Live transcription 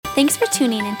Thanks for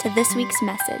tuning into this week's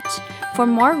message. For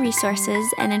more resources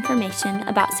and information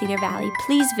about Cedar Valley,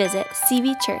 please visit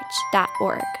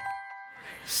cvchurch.org.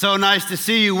 So nice to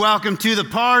see you. Welcome to the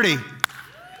party.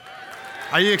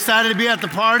 Are you excited to be at the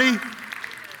party?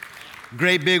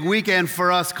 Great big weekend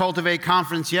for us. Cultivate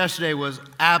Conference yesterday was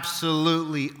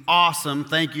absolutely awesome.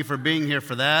 Thank you for being here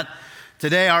for that.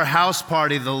 Today, our house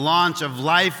party, the launch of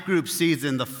Life Group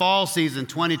season, the fall season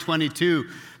 2022.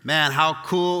 Man, how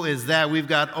cool is that? We've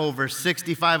got over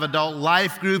 65 adult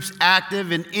life groups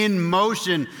active and in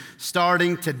motion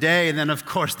starting today. And then, of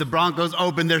course, the Broncos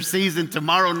open their season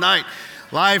tomorrow night.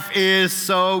 Life is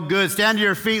so good. Stand to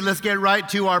your feet. Let's get right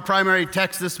to our primary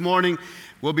text this morning.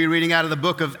 We'll be reading out of the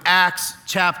book of Acts,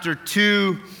 chapter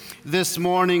 2, this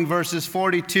morning, verses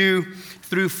 42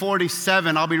 through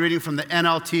 47. I'll be reading from the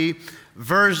NLT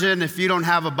version. If you don't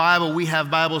have a Bible, we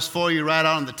have Bibles for you right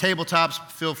out on the tabletops.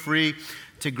 Feel free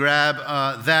to grab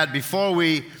that. Before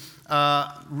we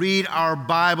read our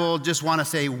Bible, just want to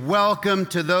say welcome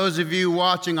to those of you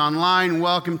watching online.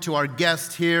 Welcome to our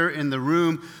guests here in the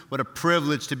room. What a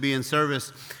privilege to be in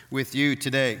service with you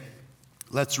today.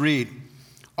 Let's read.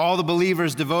 All the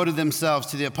believers devoted themselves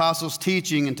to the apostles'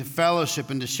 teaching and to fellowship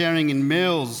and to sharing in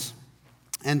meals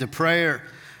and to prayer.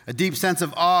 A deep sense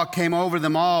of awe came over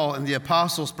them all, and the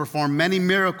apostles performed many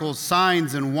miracles,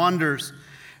 signs, and wonders.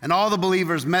 And all the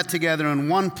believers met together in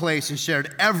one place and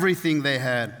shared everything they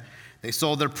had. They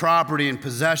sold their property and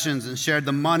possessions and shared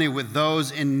the money with those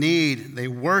in need. They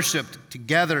worshiped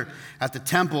together at the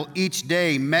temple each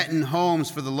day, met in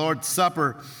homes for the Lord's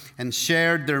Supper, and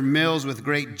shared their meals with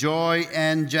great joy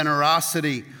and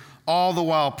generosity, all the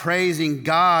while praising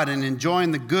God and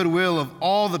enjoying the goodwill of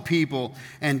all the people.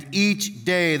 And each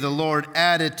day the Lord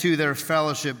added to their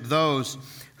fellowship those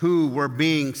who were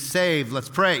being saved. Let's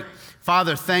pray.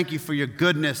 Father, thank you for your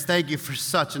goodness. Thank you for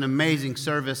such an amazing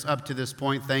service up to this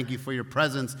point. Thank you for your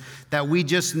presence that we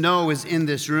just know is in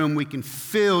this room. We can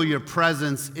feel your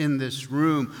presence in this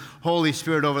room. Holy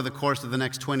Spirit, over the course of the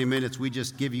next 20 minutes, we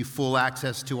just give you full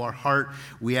access to our heart.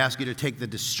 We ask you to take the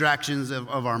distractions of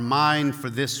our mind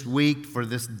for this week, for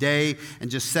this day,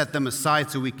 and just set them aside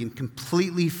so we can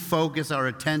completely focus our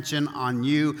attention on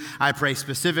you. I pray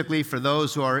specifically for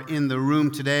those who are in the room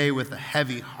today with a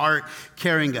heavy heart,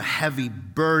 carrying a heavy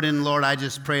burden. Lord, I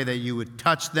just pray that you would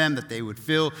touch them, that they would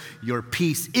feel your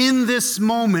peace in this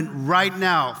moment right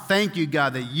now. Thank you,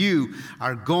 God, that you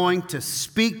are going to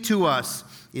speak to us.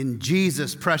 In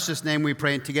Jesus' precious name we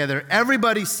pray, and together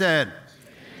everybody said,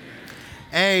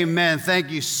 Amen. Thank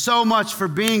you so much for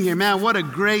being here. Man, what a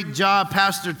great job,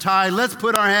 Pastor Ty. Let's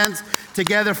put our hands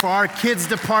together for our kids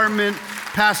department.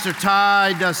 Pastor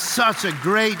Ty does such a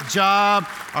great job.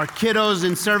 Our kiddos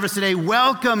in service today.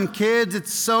 Welcome, kids.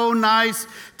 It's so nice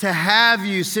to have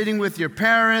you sitting with your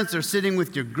parents or sitting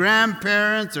with your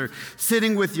grandparents or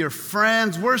sitting with your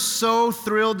friends. We're so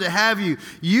thrilled to have you.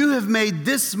 You have made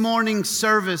this morning's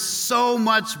service so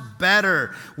much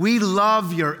better. We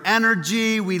love your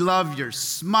energy. We love your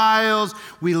smiles.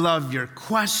 We love your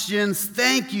questions.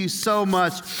 Thank you so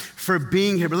much for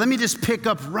being here. But let me just pick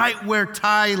up right where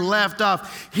Ty left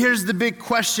off. Here's the big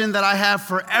question that I have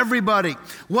for everybody.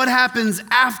 What happens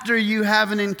after you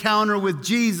have an encounter with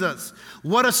Jesus?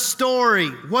 What a story.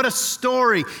 What a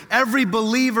story. Every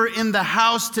believer in the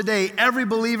house today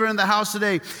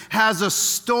has a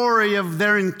story of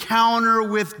their encounter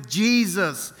with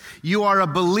Jesus. You are a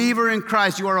believer in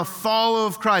Christ. You are a follower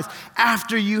of Christ.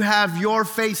 After you have your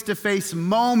face-to-face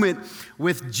moment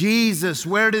with Jesus,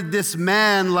 where did this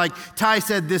man, like Ty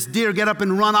said, this deer get up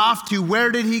and run off to?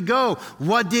 Where did he go?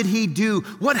 What did he do?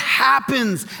 What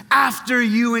happens after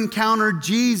you encounter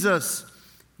Jesus?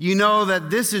 You know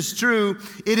that this is true.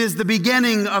 It is the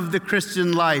beginning of the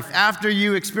Christian life. After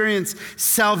you experience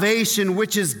salvation,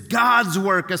 which is God's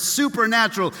work, a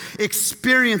supernatural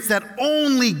experience that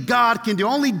only God can do,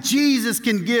 only Jesus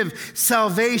can give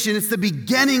salvation. It's the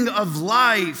beginning of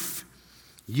life.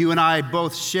 You and I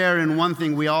both share in one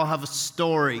thing. We all have a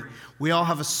story. We all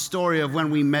have a story of when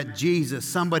we met Jesus.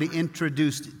 Somebody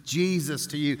introduced Jesus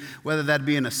to you, whether that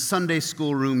be in a Sunday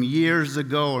school room years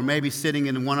ago or maybe sitting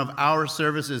in one of our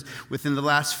services within the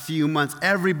last few months.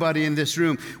 Everybody in this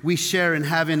room, we share in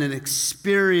having an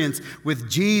experience with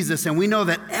Jesus. And we know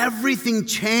that everything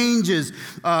changes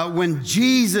when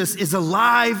Jesus is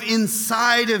alive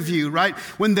inside of you, right?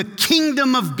 When the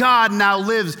kingdom of God now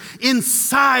lives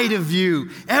inside of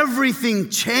you, everything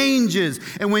changes.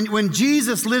 And when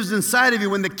Jesus lives inside of you,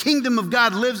 when the kingdom of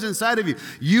God lives inside of you,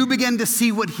 you begin to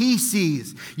see what he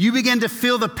sees. You begin to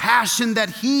feel the passion that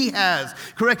he has,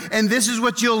 correct? And this is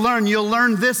what you'll learn. You'll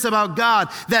learn this about God,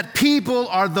 that people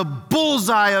are the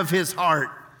bullseye of his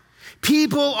heart.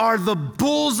 People are the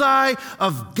bullseye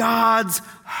of God's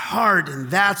heart, and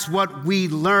that's what we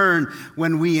learn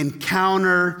when we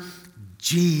encounter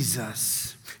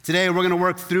Jesus. Today, we're going to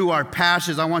work through our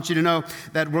passage. I want you to know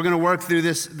that we're going to work through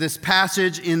this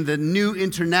passage in the New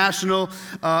International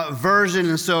Version.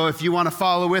 And so if you want to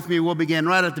follow with me, we'll begin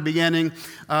right at the beginning.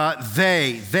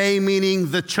 They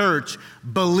meaning the church,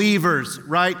 believers,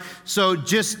 right? So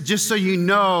just so you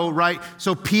know, right?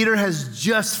 So Peter has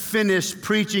just finished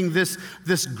preaching this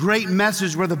great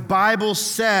message where the Bible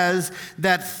says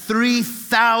that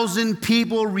 3,000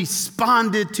 people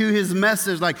responded to his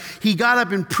message. Like, he got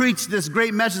up and preached this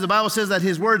great message. The Bible says that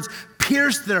his words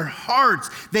pierced their hearts.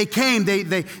 They came,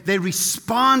 they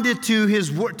responded to his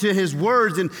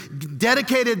words and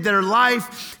dedicated their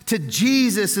life to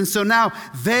Jesus. And so now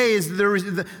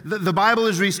the Bible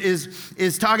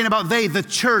is talking about the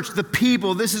church, the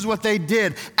people. This is what they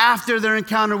did after their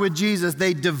encounter with Jesus.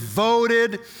 They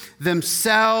devoted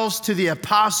themselves to the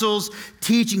apostles'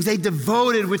 teachings. They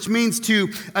devoted, which means to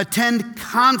attend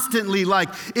constantly. Like,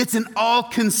 it's an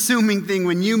all-consuming thing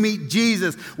when you meet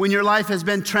Jesus, when your life has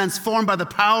been transformed by the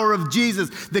power of Jesus.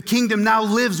 The kingdom now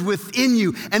lives within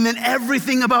you, and then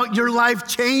everything about your life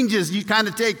changes. You kind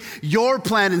of take your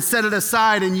plan and set it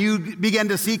aside, and you begin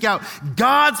to seek out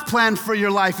God's plan for your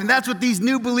life. And that's what these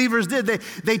new believers did.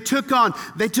 They took on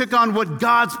what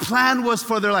God's plan was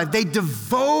for their life. They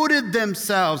devoted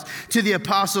themselves to the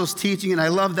apostles' teaching, and I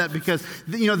love that because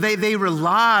they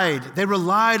relied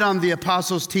on the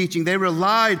apostles' teaching. They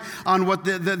relied on what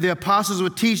the apostles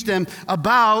would teach them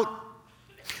about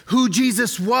who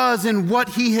Jesus was and what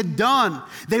he had done.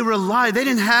 They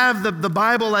didn't have the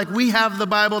Bible like we have the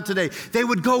Bible today. They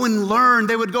would go and learn.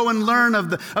 They would go and learn of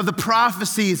the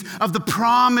prophecies, of the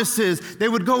promises. They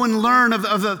would go and learn of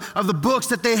the books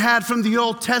that they had from the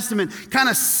Old Testament, kind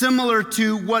of similar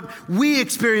to what we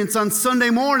experience on Sunday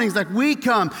mornings. Like, we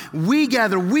come, we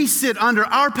gather, we sit under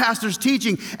our pastor's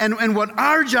teaching, and what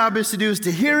our job is to do is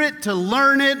to hear it, to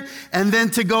learn it, and then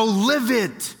to go live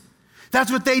it. That's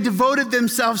what they devoted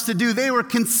themselves to do. They were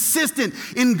consistent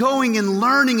in going and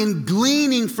learning and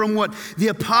gleaning from what the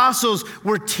apostles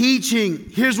were teaching.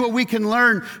 Here's what we can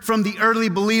learn from the early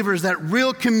believers: that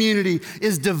real community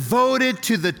is devoted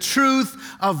to the truth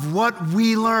of what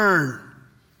we learn.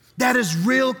 That is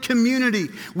real community.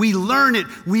 We learn it,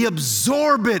 we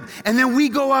absorb it, and then we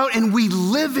go out and we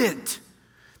live it.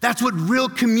 That's what real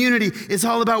community is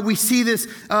all about. We see this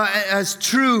as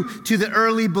true to the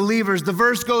early believers. The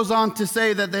verse goes on to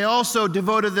say that they also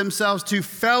devoted themselves to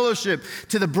fellowship,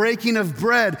 to the breaking of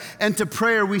bread, and to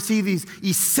prayer. We see these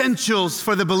essentials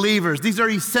for the believers. These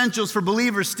are essentials for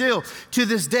believers still to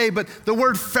this day. But the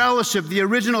word fellowship, the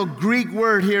original Greek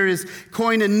word here is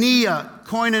koinonia.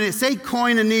 Say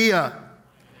koinonia.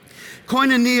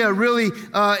 Koinonia really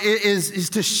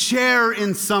is to share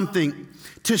in something.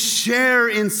 To share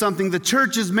in something. The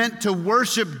church is meant to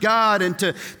worship God and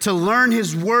to learn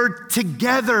his word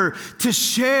together, to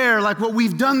share. Like what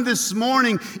we've done this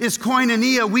morning is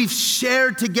koinonia. We've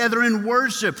shared together in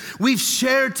worship. We've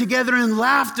shared together in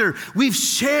laughter. We've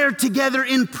shared together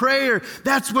in prayer.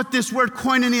 That's what this word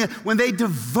koinonia, when they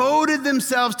devoted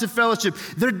themselves to fellowship,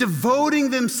 they're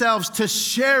devoting themselves to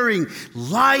sharing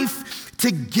life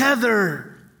together.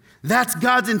 That's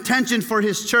God's intention for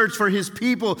his church, for his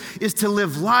people, is to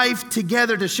live life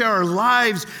together, to share our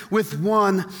lives with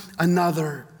one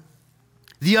another.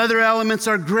 The other elements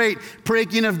are great.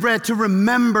 Breaking of bread, to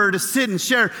remember, to sit and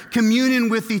share communion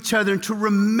with each other, and to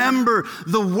remember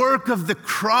the work of the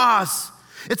cross.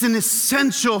 It's an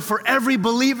essential for every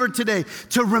believer today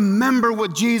to remember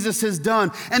what Jesus has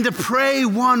done and to pray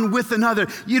one with another.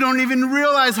 You don't even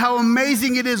realize how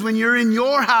amazing it is when you're in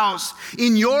your house,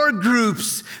 in your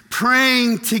groups,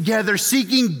 praying together,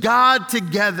 seeking God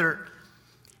together.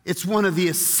 It's one of the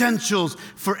essentials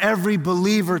for every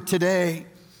believer today.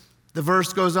 The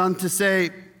verse goes on to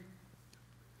say,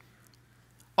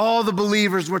 all the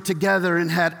believers were together and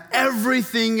had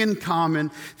everything in common.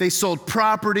 They sold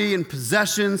property and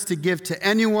possessions to give to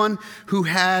anyone who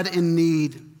had in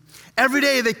need. Every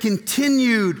day they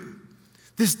continued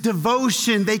this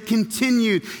devotion. They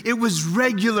continued. It was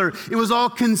regular. It was all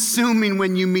consuming.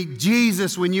 When you meet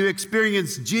Jesus, when you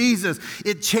experience Jesus,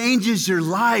 it changes your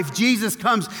life. Jesus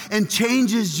comes and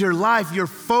changes your life. Your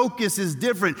focus is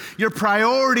different. Your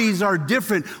priorities are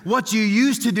different. What you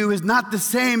used to do is not the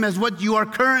same as what you are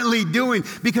currently doing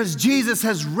because Jesus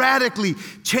has radically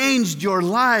changed your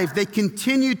life. They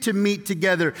continued to meet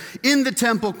together in the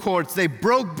temple courts. They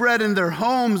broke bread in their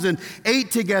homes and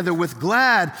ate together with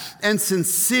glad and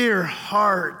sincere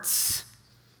hearts.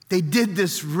 They did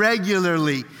this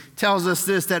regularly tells us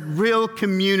this, that real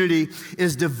community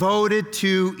is devoted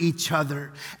to each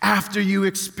other. After you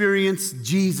experience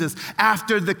Jesus,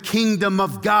 after the kingdom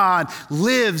of God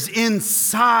lives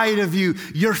inside of you,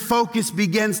 your focus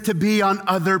begins to be on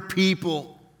other people.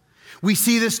 We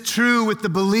see this true with the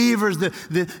believers.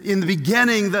 In the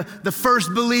beginning, the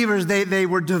first believers, they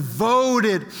were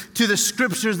devoted to the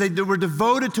scriptures. They were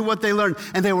devoted to what they learned,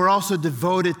 and they were also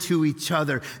devoted to each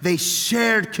other. They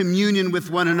shared communion with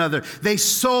one another. They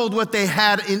sold what they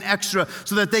had in extra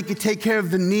so that they could take care of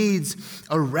the needs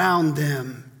around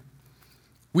them.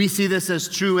 We see this as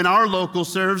true in our local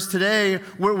serves today.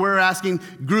 We're asking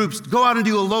groups, go out and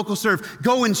do a local serve.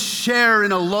 Go and share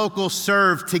in a local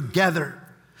serve together.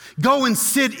 Go and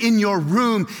sit in your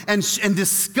room and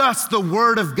discuss the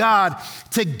Word of God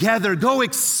together. Go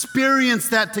experience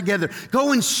that together.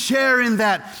 Go and share in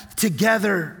that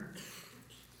together.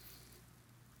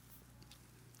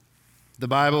 The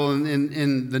Bible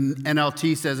in the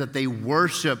NLT says that they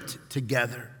worshiped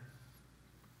together.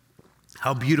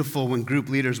 How beautiful when group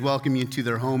leaders welcome you to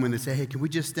their home and they say, hey, can we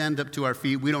just stand up to our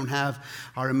feet? We don't have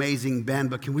our amazing band,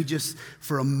 but can we just,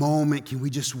 for a moment, can we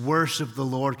just worship the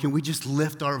Lord? Can we just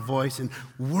lift our voice and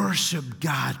worship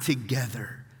God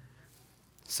together?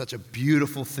 Such a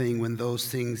beautiful thing when those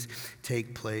things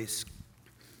take place.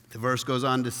 The verse goes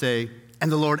on to say,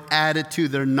 and the Lord added to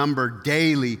their number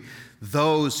daily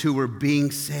those who were being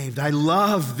saved. I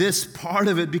love this part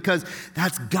of it because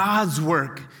that's God's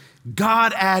work.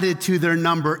 God added to their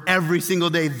number every single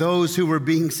day those who were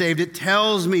being saved. It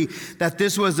tells me that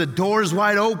this was a doors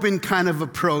wide open kind of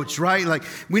approach, right? Like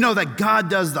we know that God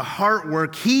does the heart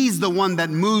work. He's the one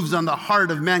that moves on the heart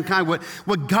of mankind.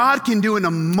 What God can do in a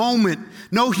moment,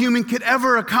 no human could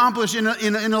ever accomplish in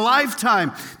a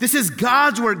lifetime. This is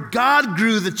God's work. God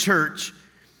grew the church.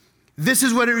 This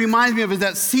is what it reminds me of, is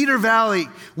that Cedar Valley,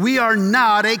 we are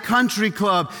not a country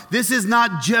club. This is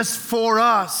not just for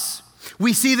us.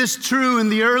 We see this true in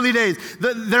the early days.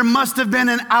 There must have been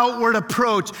an outward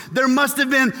approach. There must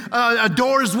have been a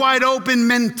doors wide open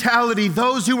mentality.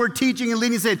 Those who were teaching and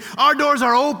leading said, our doors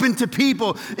are open to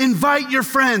people. Invite your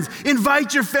friends.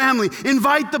 Invite your family.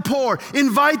 Invite the poor.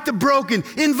 Invite the broken.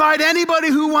 Invite anybody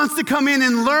who wants to come in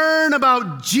and learn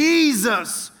about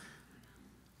Jesus.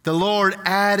 The Lord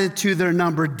added to their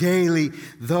number daily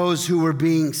those who were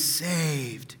being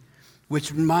saved.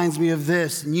 Which reminds me of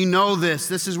this, and you know this.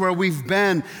 This is where we've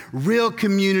been. Real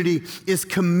community is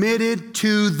committed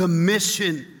to the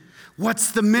mission.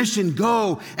 What's the mission?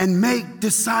 Go and make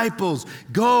disciples.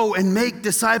 Go and make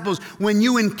disciples. When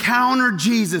you encounter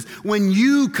Jesus, when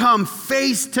you come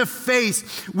face to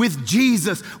face with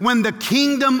Jesus, when the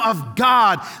kingdom of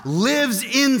God lives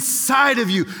inside of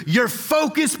you, your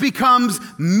focus becomes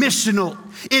missional.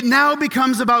 It now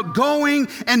becomes about going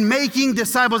and making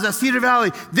disciples. At Cedar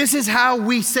Valley, this is how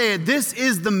we say it. This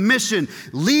is the mission,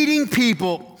 leading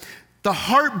people, the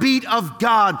heartbeat of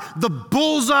God, the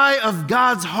bullseye of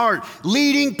God's heart,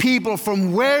 leading people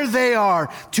from where they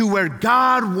are to where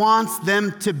God wants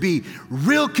them to be.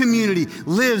 Real community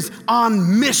lives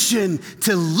on mission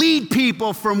to lead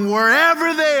people from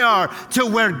wherever they are to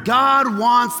where God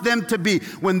wants them to be.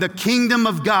 When the kingdom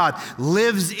of God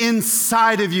lives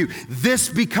inside of you, this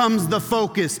becomes the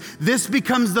focus. This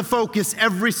becomes the focus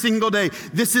every single day.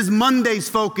 This is Monday's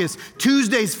focus,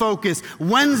 Tuesday's focus,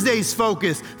 Wednesday's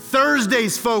focus,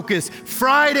 Thursday's focus,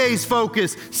 Friday's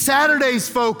focus, Saturday's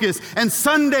focus, and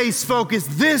Sunday's focus.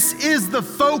 This is the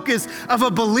focus of a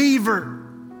believer.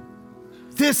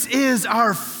 This is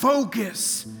our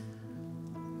focus.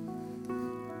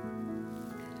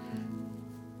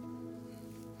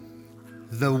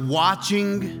 The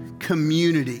watching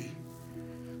community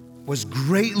was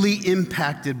greatly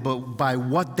impacted by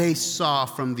what they saw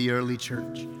from the early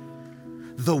church.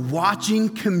 The watching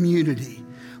community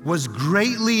was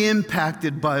greatly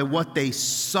impacted by what they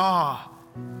saw,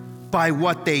 by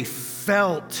what they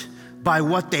felt, by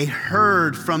what they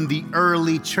heard from the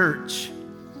early church.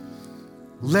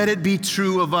 Let it be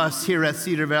true of us here at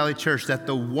Cedar Valley Church that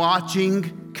the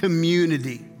watching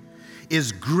community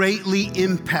is greatly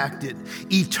impacted,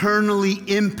 eternally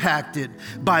impacted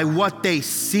by what they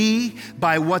see,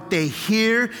 by what they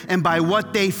hear, and by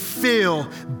what they feel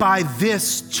by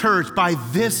this church, by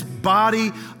this body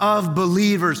of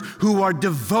believers who are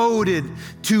devoted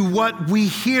to what we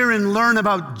hear and learn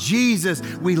about Jesus.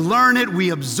 We learn it, we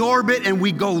absorb it, and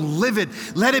we go live it.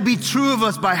 Let it be true of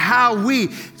us by how we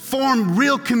form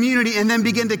real community and then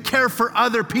begin to care for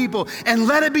other people. And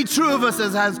let it be true of us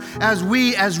as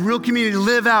we, as real community,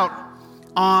 live out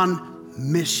on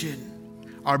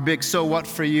mission. Our big so what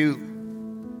for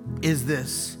you is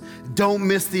this. Don't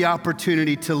miss the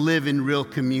opportunity to live in real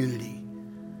community.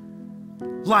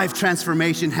 Life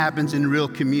transformation happens in real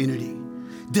community.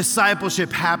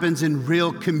 Discipleship happens in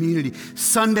real community.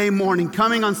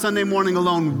 Coming on Sunday morning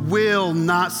alone will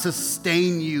not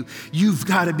sustain you. You've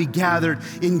got to be gathered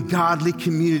in godly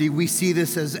community. We see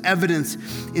this as evidence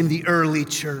in the early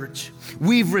church.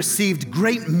 We've received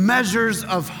great measures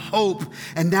of hope,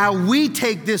 and now we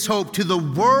take this hope to the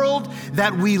world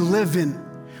that we live in.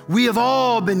 We have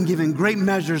all been given great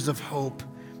measures of hope.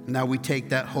 Now we take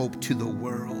that hope to the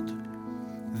world.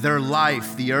 Their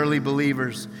life, the early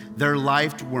believers, their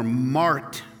life were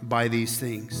marked by these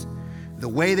things. The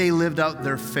way they lived out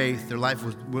their faith, their life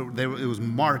was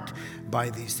marked by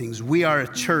these things. We are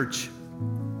a church,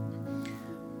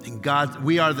 and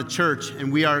we are the church,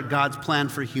 and we are God's plan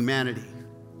for humanity.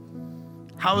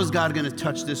 How is God going to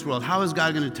touch this world? How is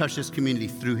God going to touch this community?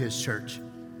 Through his church.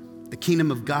 The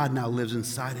kingdom of God now lives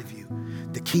inside of you.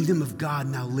 The kingdom of God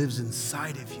now lives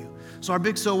inside of you. So our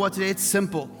big so what today, it's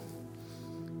simple.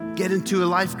 Get into a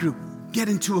life group. Get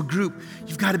into a group.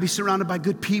 You've got to be surrounded by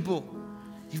good people.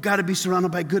 You've got to be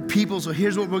surrounded by good people. So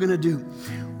here's what we're going to do.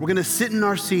 We're going to sit in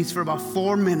our seats for about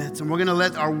 4 minutes, and we're going to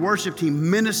let our worship team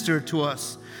minister to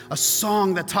us a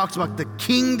song that talks about the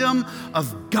kingdom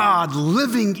of God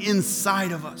living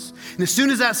inside of us. And as soon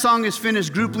as that song is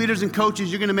finished, group leaders and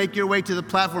coaches, you're going to make your way to the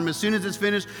platform. As soon as it's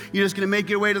finished, you're just going to make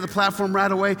your way to the platform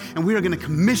right away, and we are going to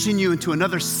commission you into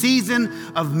another season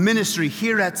of ministry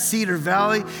here at Cedar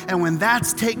Valley. And when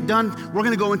that's done, we're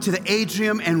going to go into the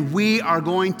atrium, and we are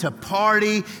going to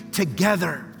party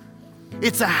together.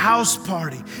 It's a house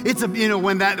party. It's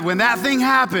when that thing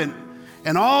happened,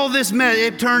 and all this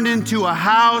it turned into a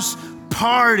house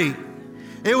party.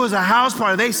 It was a house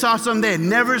party. They saw something they had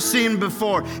never seen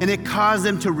before, and it caused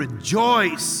them to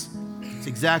rejoice. It's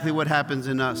exactly what happens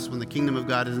in us when the kingdom of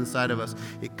God is inside of us.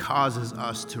 It causes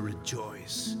us to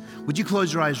rejoice. Would you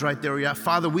close your eyes right there where you're at?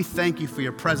 Father, we thank you for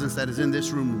your presence that is in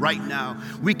this room right now.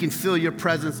 We can feel your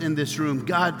presence in this room.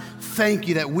 God, thank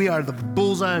you that we are the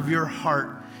bullseye of your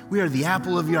heart. We are the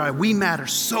apple of your eye. We matter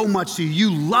so much to you.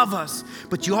 You love us,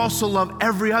 but you also love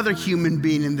every other human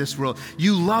being in this world.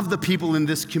 You love the people in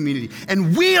this community.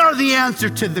 And we are the answer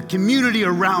to the community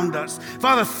around us.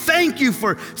 Father, thank you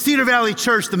for Cedar Valley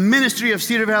Church, the ministry of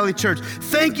Cedar Valley Church.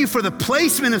 Thank you for the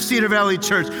placement of Cedar Valley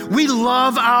Church. We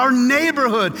love our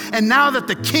neighborhood. And now that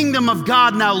the kingdom of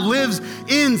God now lives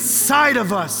inside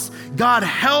of us, God,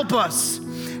 help us.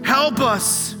 Help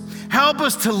us. Help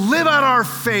us to live out our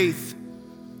faith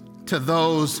to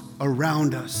those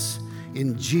around us.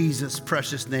 In Jesus'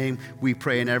 precious name we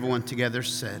pray, and everyone together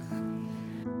said,